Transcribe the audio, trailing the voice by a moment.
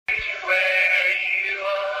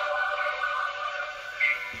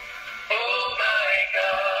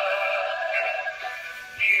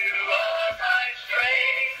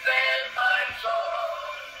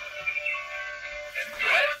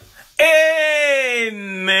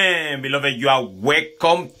Amen. Beloved, you are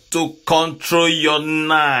welcome to Control Your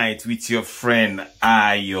Night with your friend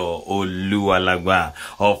Ayo Oluwalagba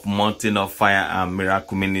of Mountain of Fire and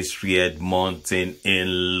Miracle Ministry at Mountain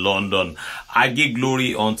in London. I give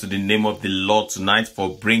glory unto the name of the Lord tonight for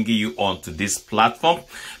bringing you onto this platform.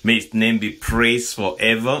 May His name be praised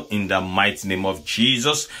forever in the mighty name of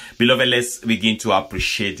Jesus. Beloved, let's begin to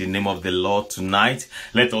appreciate the name of the Lord tonight.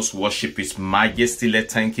 Let us worship His majesty.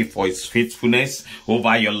 Let's thank Him for His faithfulness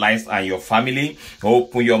over your lives and your family.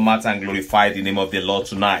 Open your mouth and glorify the name of the Lord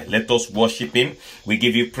tonight. Let us worship Him. We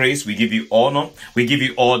give you praise. We give you honor. We give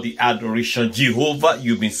you all the adoration. Jehovah,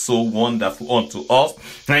 you've been so wonderful unto us.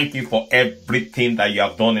 Thank you for everything that you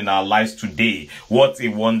have done in our lives today. What a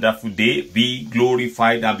wonderful day. Be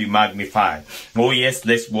glorified and be magnified. Oh yes,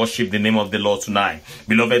 let's worship the name of the Lord tonight.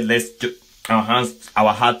 Beloved, let's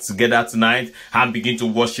our hearts together tonight and begin to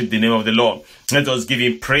worship the name of the Lord. Let us give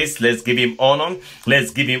Him praise. Let's give Him honor.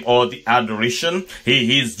 Let's give Him all the adoration.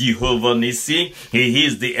 He is Jehovah Nissi. He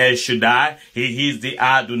is the El Shaddai. He is the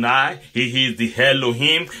Adonai. He is the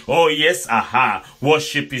Elohim. Oh yes,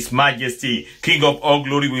 worship His majesty. King of all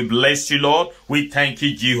glory, we bless you, Lord. We thank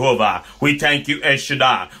you, Jehovah. We thank you, El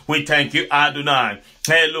Shaddai. We thank you, Adonai.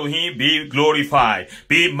 Elohim, be glorified,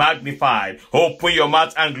 be magnified. Open your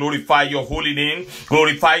mouth and glorify your holy name.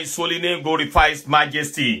 Glorify His holy name, glorify His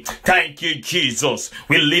majesty. Thank you, Jesus.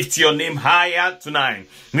 We lift your name higher tonight.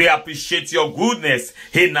 We appreciate your goodness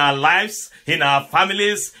in our lives, in our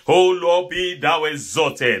families. Oh Lord, be thou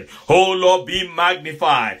exalted. Oh Lord, be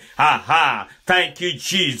magnified. Thank you,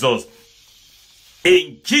 Jesus.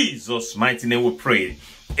 In Jesus' mighty name we pray.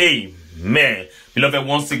 Amen. Beloved,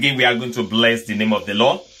 once again, we are going to bless the name of the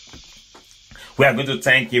Lord. We are going to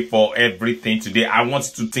thank Him for everything today. I want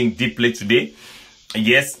you to think deeply today.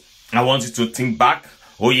 Yes, I want you to think back.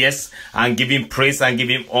 Oh yes, and give Him praise and give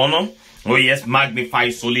Him honor. Oh yes, magnify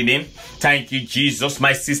His holy name. Thank you, Jesus.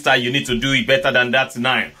 My sister, you need to do it better than that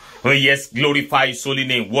tonight. Oh yes, glorify His holy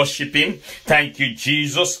name. Worship Him. Thank you,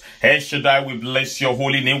 Jesus. El Shaddai, we bless your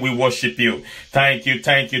holy name. We worship you. Thank you,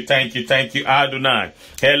 thank you, thank you, thank you, Adonai.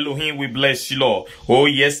 Elohim, we bless you, Lord. Oh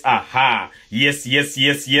yes, Yes, yes,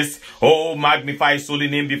 yes, yes. Oh, magnify His holy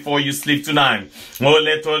name before you sleep tonight. Oh,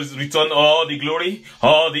 let us return all the glory,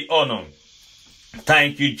 all the honor.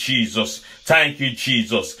 Thank you, Jesus. Thank you,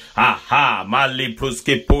 Jesus. Male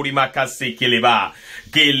pruske pori makase keleba.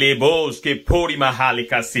 Geleboske pori mahali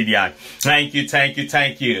kasidia. Thank you, thank you,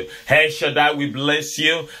 thank you. El Shaddai, we bless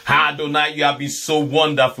you. Adonai, you have been so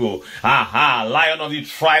wonderful. Lion of the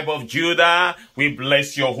tribe of Judah, we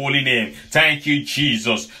bless your holy name. Thank you,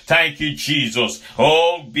 Jesus. Thank you, Jesus.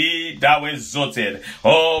 Oh, be thou exalted.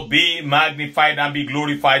 Oh, be magnified and be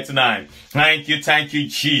glorified tonight. Thank you,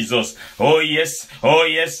 Jesus. Oh, yes, oh,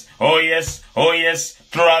 yes, oh, yes, oh, yes.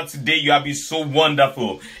 Throughout today, you have been so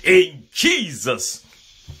wonderful. In Jesus'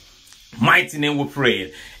 mighty name we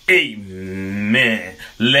pray. Amen.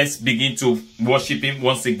 Let's begin to worship Him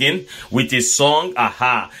once again with a song.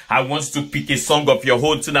 I want you to pick a song of your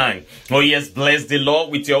own tonight. Oh yes, bless the Lord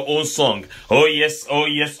with your own song. Oh yes, oh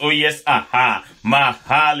yes, oh yes.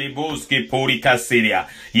 Mahalibuske porika siria.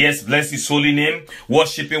 Yes, bless His holy name.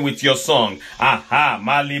 Worship Him with your song.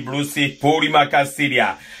 Malibrusi porimaka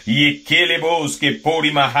siria. Yekeleboske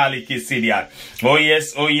porimahali kisiria. Oh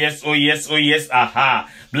yes, oh yes, oh yes, oh yes.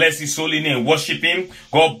 Bless His holy name. Worship Him.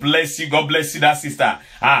 God bless you. God bless you, that sister.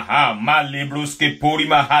 Malibruske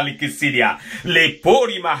porimahali kisiria. Le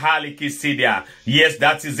porimahali kisiria. Yes,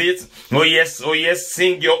 that is it. Oh yes, oh yes.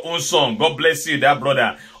 Sing your own song. God bless you, that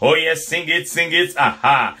brother. Oh yes, sing it, sing it.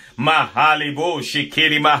 Mahalibo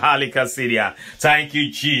shikiri mahali kasiria. Thank you,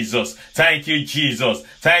 Jesus. Thank you, Jesus.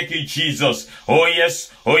 Thank you, Jesus. Oh yes,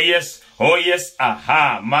 oh yes, oh yes.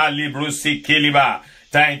 Malibru sikiliba.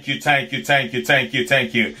 Thank you, thank you, thank you, thank you,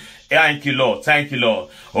 thank you. Thank you, Lord. Thank you, Lord.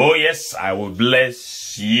 Oh yes, I will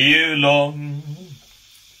bless you, Lord.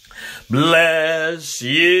 Bless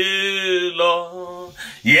you, Lord.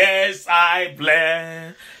 Yes, I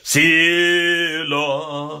bless you,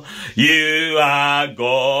 Lord. You are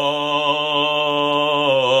God.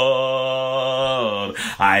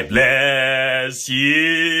 I bless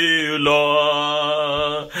you,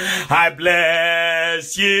 Lord. I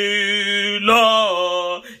bless you,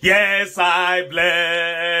 Lord. Yes, I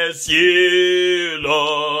bless you,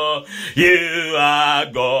 Lord. You are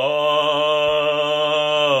God.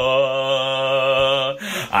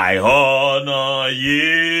 I honor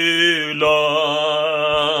you,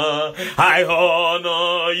 Lord. I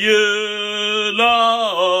honor you,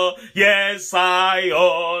 Lord. Yes, I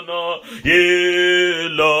honor you,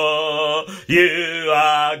 Lord. You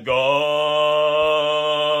are God.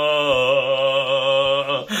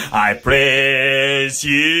 I praise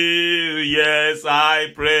you, yes,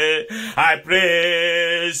 I praise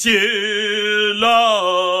you,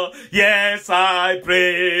 Lord, yes, I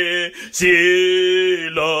praise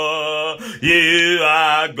you, Lord, you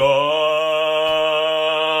are God.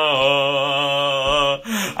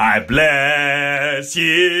 I bless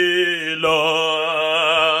you,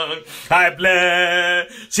 Lord, I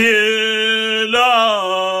bless you,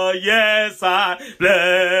 Lord, yes, I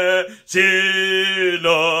bless you,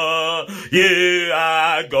 Lord, you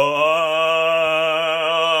are God.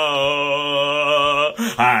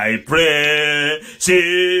 I praise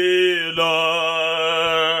you,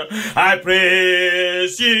 Lord, I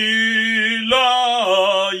praise you,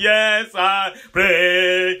 Lord, yes, I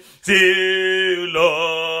praise you,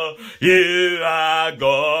 Lord, you are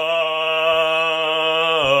God.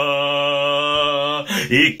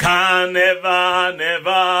 He can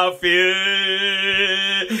never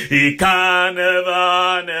fail. He can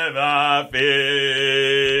never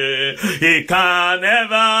fail. He can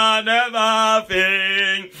never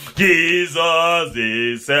fail. Jesus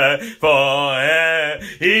is forever.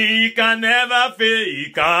 He can never fail.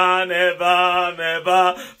 He can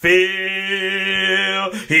never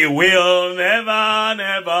fail. He will never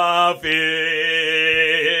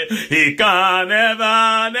fail. He can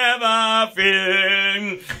never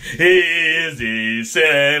fail. He is the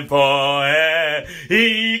same forever.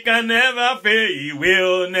 He can never fail. He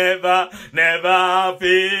will never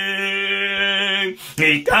fail.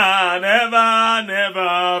 He can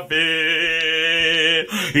never fail.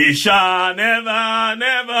 He shall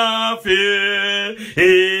never fail.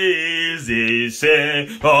 He is the same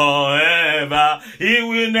forever. He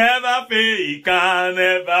will never fail. He can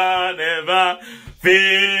never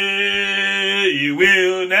fail. He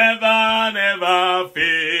will never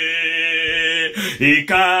fail. He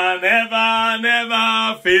can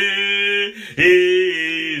never fail.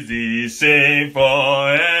 He is the same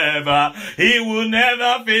forever. He will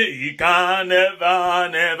never fail. He can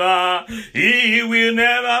never. He will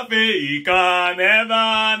never fail. He can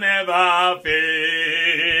never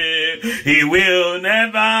fail. He will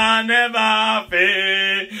never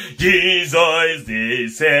fail. Jesus is the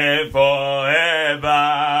same forever.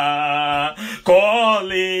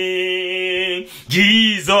 Calling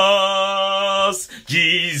Jesus,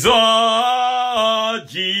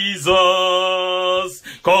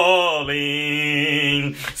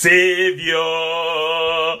 calling Savior,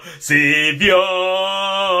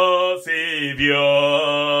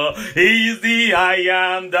 He's the I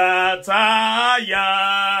am that I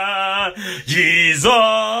am. Jesus,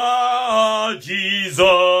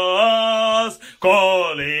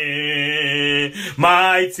 calling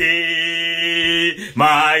mighty,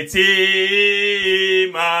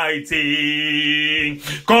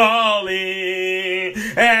 calling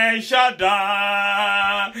El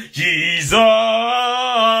Shaddai. Jesus,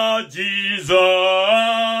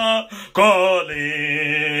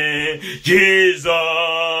 calling Jesus.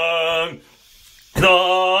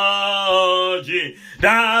 Lord,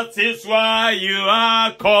 that is why you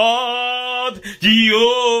are called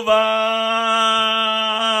Jehovah.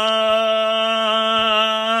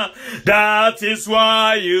 That is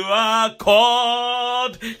why you are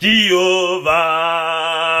called Jehovah.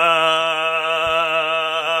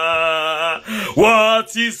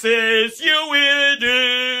 What he says you will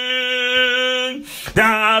do,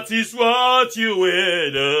 that is what you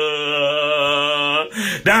will do.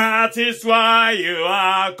 That is why you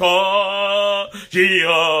are called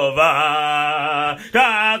Jehovah.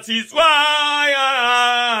 That is why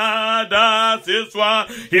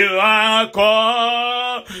you are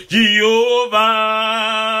called Jehovah.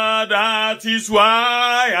 That is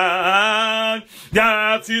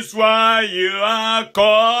why you are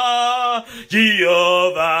called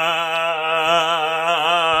Jehovah.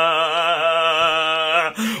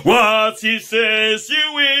 What he says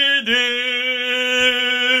you will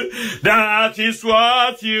do, that is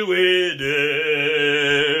what you will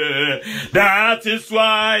do. That is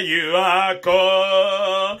why you are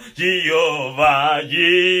called Jehovah.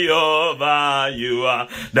 Jehovah, you are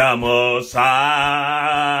the Most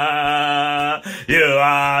High. You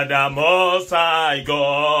are the Most High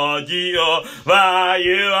God. Jehovah,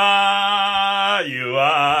 you are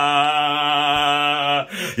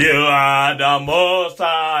the Most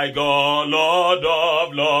High God, Lord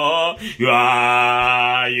of Lords. You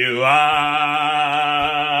are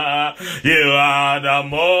the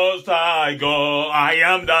Most High God. I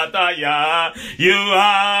am that I am. You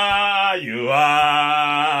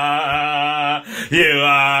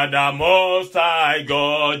are the Most High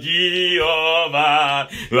God, Jehovah.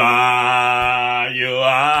 You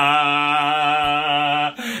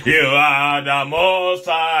You are the Most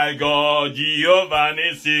High God, Jehovah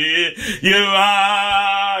Nissi. You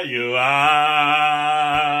are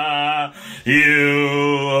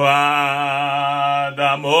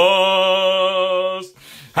the Most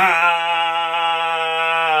High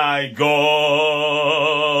God.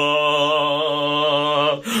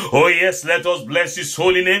 Oh yes, let us bless His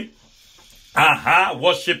holy name.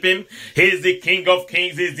 Worship Him. He is the King of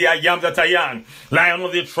Kings. He is the I am that I am. Lion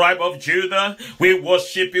of the tribe of Judah. We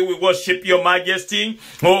worship You. We worship Your Majesty.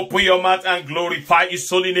 Open your mouth and glorify His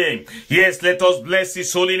holy name. Yes, let us bless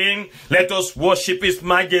His holy name. Let us worship His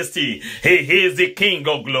Majesty. He is the King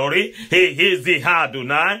of glory. He is the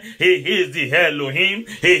Adonai. He is the Elohim.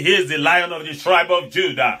 He is the Lion of the tribe of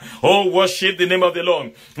Judah. Oh, worship the name of the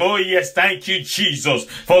Lord. Oh, yes, thank You, Jesus.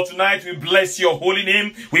 For tonight we bless Your holy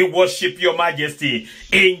name. We worship Your Majesty.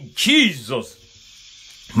 In Jesus'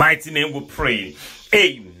 mighty name we pray.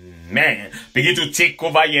 Amen. Begin to take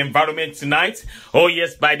over your environment tonight. Oh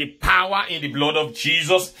yes, by the power in the blood of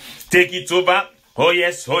Jesus. Take it over. Oh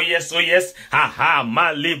yes, oh yes, oh yes.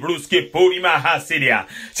 Malibruske porima hasidia.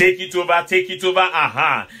 Take it over, take it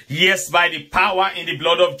over. Yes, by the power in the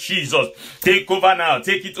blood of Jesus. Take over now,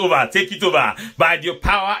 take it over, take it over. By the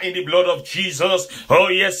power in the blood of Jesus. Oh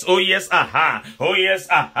yes, oh yes, oh yes,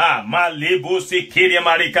 Malibruske kiria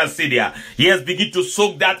marika sidia. Yes, begin to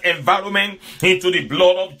soak that environment into the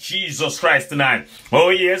blood of Jesus Christ tonight. Oh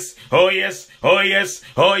yes, oh yes, oh yes,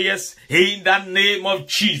 oh yes. In the name of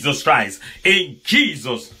Jesus Christ. In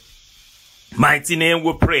Jesus' mighty name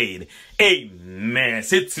we prayed. Amen.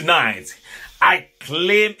 Say tonight, I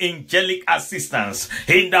claim angelic assistance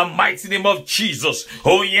in the mighty name of Jesus.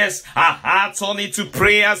 Oh yes, our hearts on it to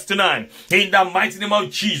prayers tonight. In the mighty name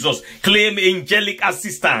of Jesus, claim angelic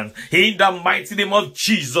assistance in the mighty name of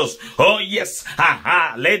Jesus. Oh yes,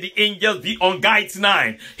 let the angels be on guide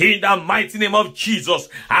tonight. In the mighty name of Jesus,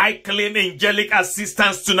 I claim angelic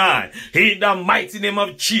assistance tonight. In the mighty name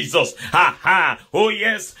of Jesus. Oh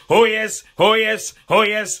yes, oh yes, oh yes, oh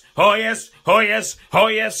yes, oh yes, oh yes, oh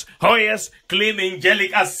yes, oh yes. Claim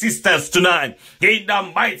angelic assistance tonight. In the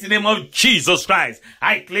mighty name of Jesus Christ,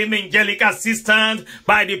 I claim angelic assistance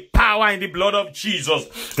by the power and the blood of Jesus.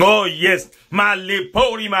 Oh yes.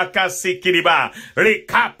 Malipori makasikiriba.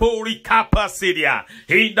 Rekapori kapasidia.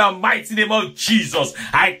 In the mighty name of Jesus,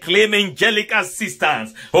 I claim angelic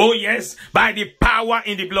assistance. Oh yes, by the power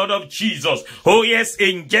in the blood of Jesus. Oh yes,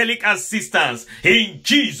 angelic assistance. In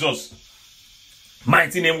Jesus'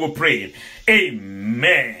 mighty name we pray.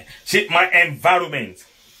 Amen. Shape my environment.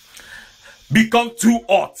 Become too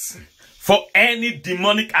hot for any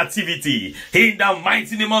demonic activity in the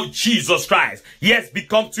mighty name of Jesus Christ. Yes,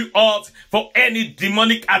 become too hot for any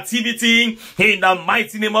demonic activity in the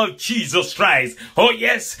mighty name of Jesus Christ. Oh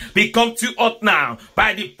yes, become too hot now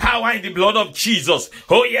by the power and the blood of Jesus.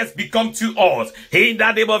 Oh yes, become too hot in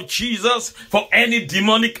the name of Jesus for any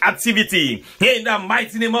demonic activity in the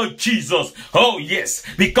mighty name of Jesus. Oh yes,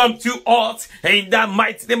 become too hot in the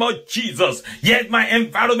mighty name of Jesus. Yes, my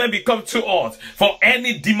environment become too hot for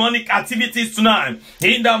any demonic activities tonight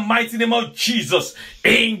in the mighty name of Jesus.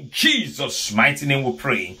 In Jesus' mighty name we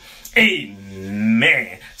pray.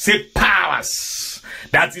 Amen. Say powers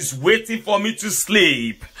that is waiting for me to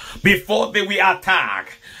sleep before they will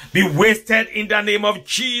attack, be wasted in the name of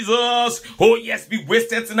Jesus. Oh yes, be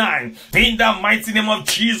wasted tonight in the mighty name of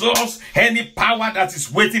Jesus. Any power that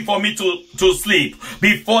is waiting for me to sleep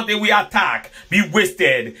before they will attack, be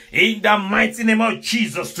wasted in the mighty name of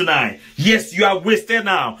Jesus tonight. Yes, you are wasted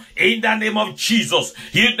now in the name of Jesus.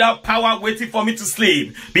 You that power waiting for me to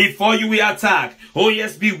sleep before you will attack. Oh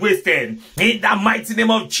yes, be wasted in the mighty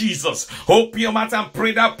name of Jesus. Open your mouth and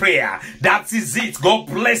pray that prayer. That is it. God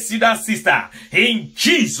bless you, that sister. In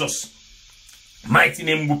Jesus' mighty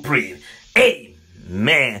name we pray.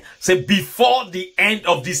 Amen. Say, before the end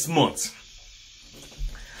of this month,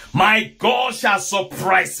 my God shall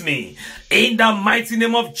surprise me in the mighty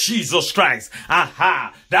name of Jesus Christ.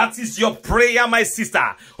 That is your prayer, my sister.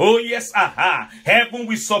 Oh yes, heaven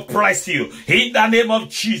will surprise you in the name of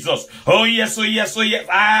Jesus. Oh yes, oh yes, oh yes,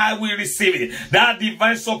 I will receive it. That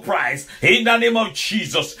divine surprise in the name of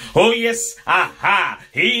Jesus. Oh yes,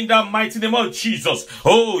 in the mighty name of Jesus.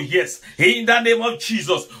 Oh yes, in the name of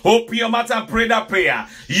Jesus. Open your mouth and pray that prayer.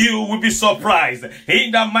 You will be surprised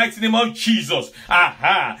in the mighty name of Jesus.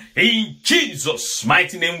 In Jesus'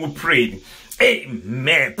 mighty name we pray.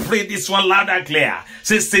 Amen. Pray this one loud and clear.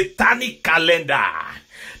 Say, satanic calendar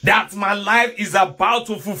that my life is about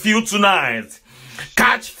to fulfill tonight,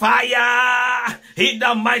 catch fire in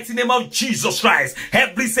the mighty name of Jesus Christ.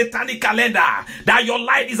 Every satanic calendar that your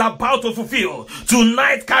life is about to fulfill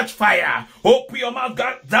tonight, catch fire. Open your mouth,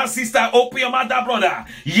 that sister. Open your mouth, that brother.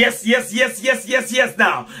 Yes, yes, yes, yes, yes, yes.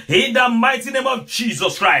 Now, in the mighty name of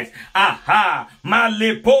Jesus Christ. Aha.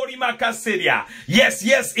 Malepori makasedia. Yes,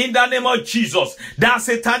 yes, in the name of Jesus. That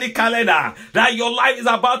satanic calendar that your life is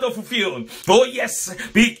about to fulfill. Oh, yes,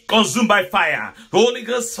 be consumed by fire. Holy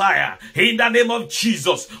Ghost fire. In the name of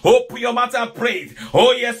Jesus. Open your mouth and pray.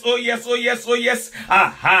 Oh, yes, oh, yes, oh, yes, oh, yes.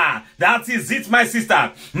 Aha. That is it, my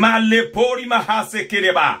sister. Malepori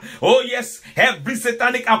mahasekereba. Oh, yes. Every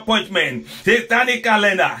satanic appointment, satanic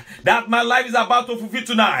calendar that my life is about to fulfill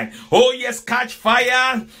tonight. Oh yes, catch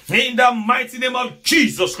fire in the mighty name of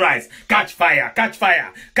Jesus Christ. Catch fire, catch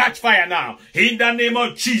fire, catch fire now. In the name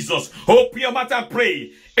of Jesus. Open your mouth and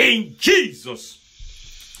pray. In Jesus'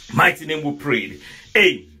 mighty name we prayed.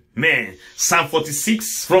 Amen. Psalm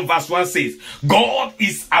 46 from verse 1 says, God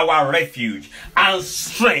is our refuge and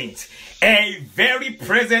strength, a very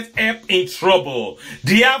present help in trouble.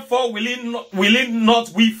 Therefore will it not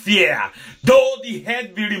we fear, though the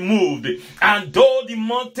head be removed, and though the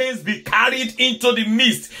mountains be carried into the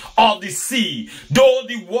midst of the sea, though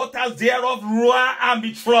the waters thereof roar and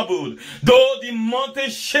be troubled, though the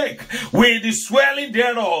mountains shake with the swelling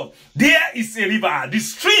thereof. There is a river, the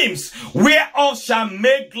streams whereof shall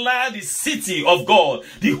make glad the city of God,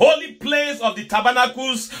 the holy place of the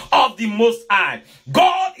tabernacles of the Most High.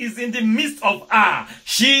 God is in the midst of her.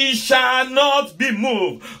 She shall not be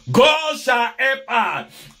moved. God shall help her.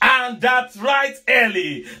 And that right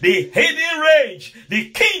early, the hidden range, the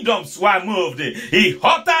kingdoms were moved. He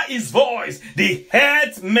uttered his voice, the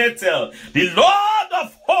earth metal. The Lord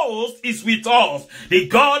of hosts is with us. The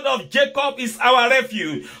God of Jacob is our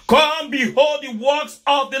refuge. Come, behold the works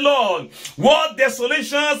of the Lord. What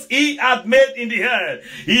desolations he hath made in the earth.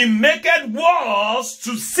 He maketh wars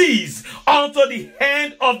to cease unto the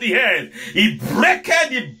end of the earth. He breaketh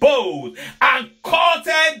the bow and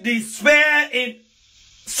cutteth the spear in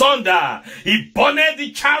sunder. He burned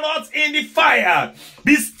the chariots in the fire.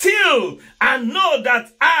 Be still and know that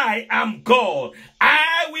I am God.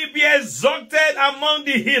 I will be exalted among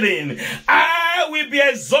the heathen. I will be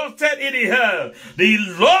exalted in the earth. The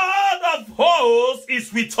Lord of hosts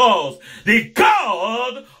is with us. The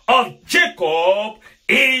God of Jacob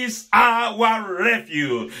is our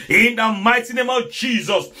refuge. In the mighty name of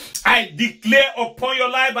Jesus, I declare upon your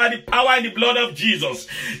life by the power and the blood of Jesus,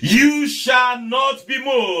 you shall not be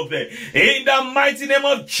moved. In the mighty name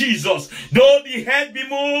of Jesus, though the head be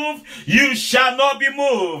moved, you shall not be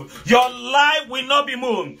moved. Your life will not be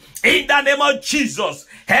moved. In the name of Jesus,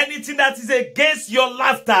 anything that is against your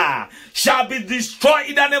laughter shall be destroyed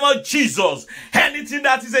in the name of Jesus. Anything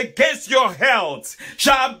that is against your health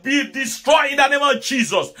shall be destroyed in the name of Jesus.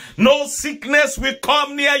 No sickness will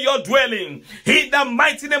come near your dwelling. In the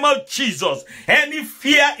mighty name of Jesus, any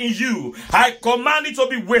fear in you, I command it to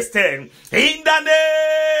be wasted. In the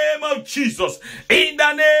name of Jesus. In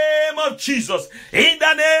the name of Jesus. In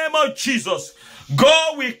the name of Jesus.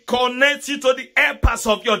 God will connect you to the helpers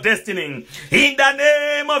of your destiny. In the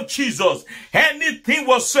name of Jesus, anything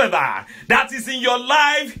whatsoever that is in your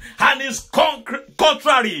life and is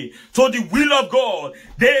contrary to the will of God,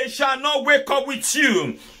 they shall not wake up with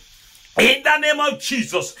you. In the name of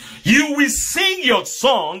Jesus, you will sing your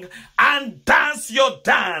song and dance your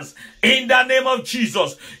dance. In the name of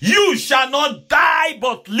Jesus, you shall not die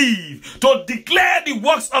but live to declare the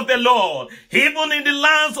works of the Lord, even in the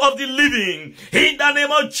lands of the living. In the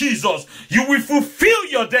name of Jesus, you will fulfill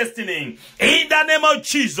your destiny. In the name of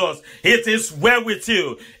Jesus, it is well with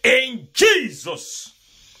you. In Jesus'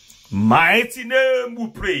 mighty name we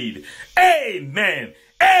prayed. Amen.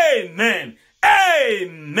 Amen.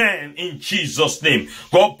 Amen. In Jesus' name.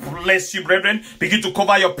 God bless you, brethren. Begin to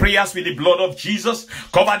cover your prayers with the blood of Jesus.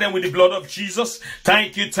 Cover them with the blood of Jesus.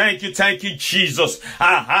 Thank you, thank you, thank you, Jesus.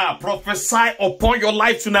 Prophesy upon your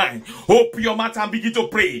life tonight. Open your mouth and begin to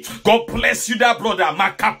pray. God bless you, that brother.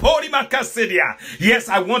 Makapori makasedia. Yes,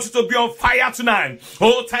 I want you to be on fire tonight.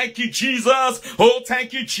 Oh, thank you, Jesus. Oh,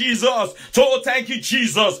 thank you, Jesus. Oh, thank you,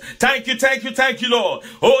 Jesus. Thank you, thank you, thank you, Lord.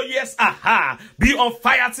 Oh, yes, be on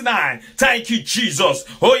fire tonight. Thank you, Jesus.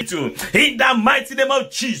 Oh, in the mighty name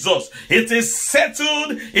of Jesus, it is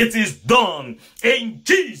settled, it is done. In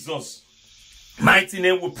Jesus' mighty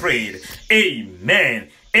name we prayed. Amen.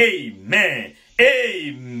 Amen.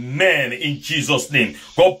 Amen. In Jesus' name.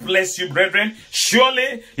 God bless you, brethren.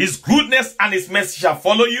 Surely his goodness and his mercy shall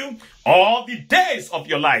follow you all the days of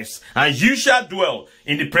your lives, and you shall dwell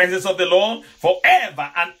in the presence of the Lord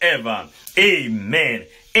forever and ever. Amen.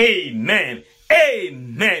 Amen.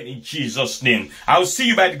 Amen. In Jesus' name. I'll see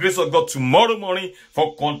you by the grace of God tomorrow morning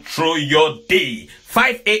for Control Your Day.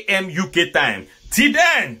 5 a.m. UK time. Till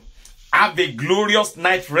then, have a glorious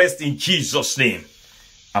night rest in Jesus' name.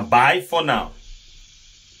 And bye for now.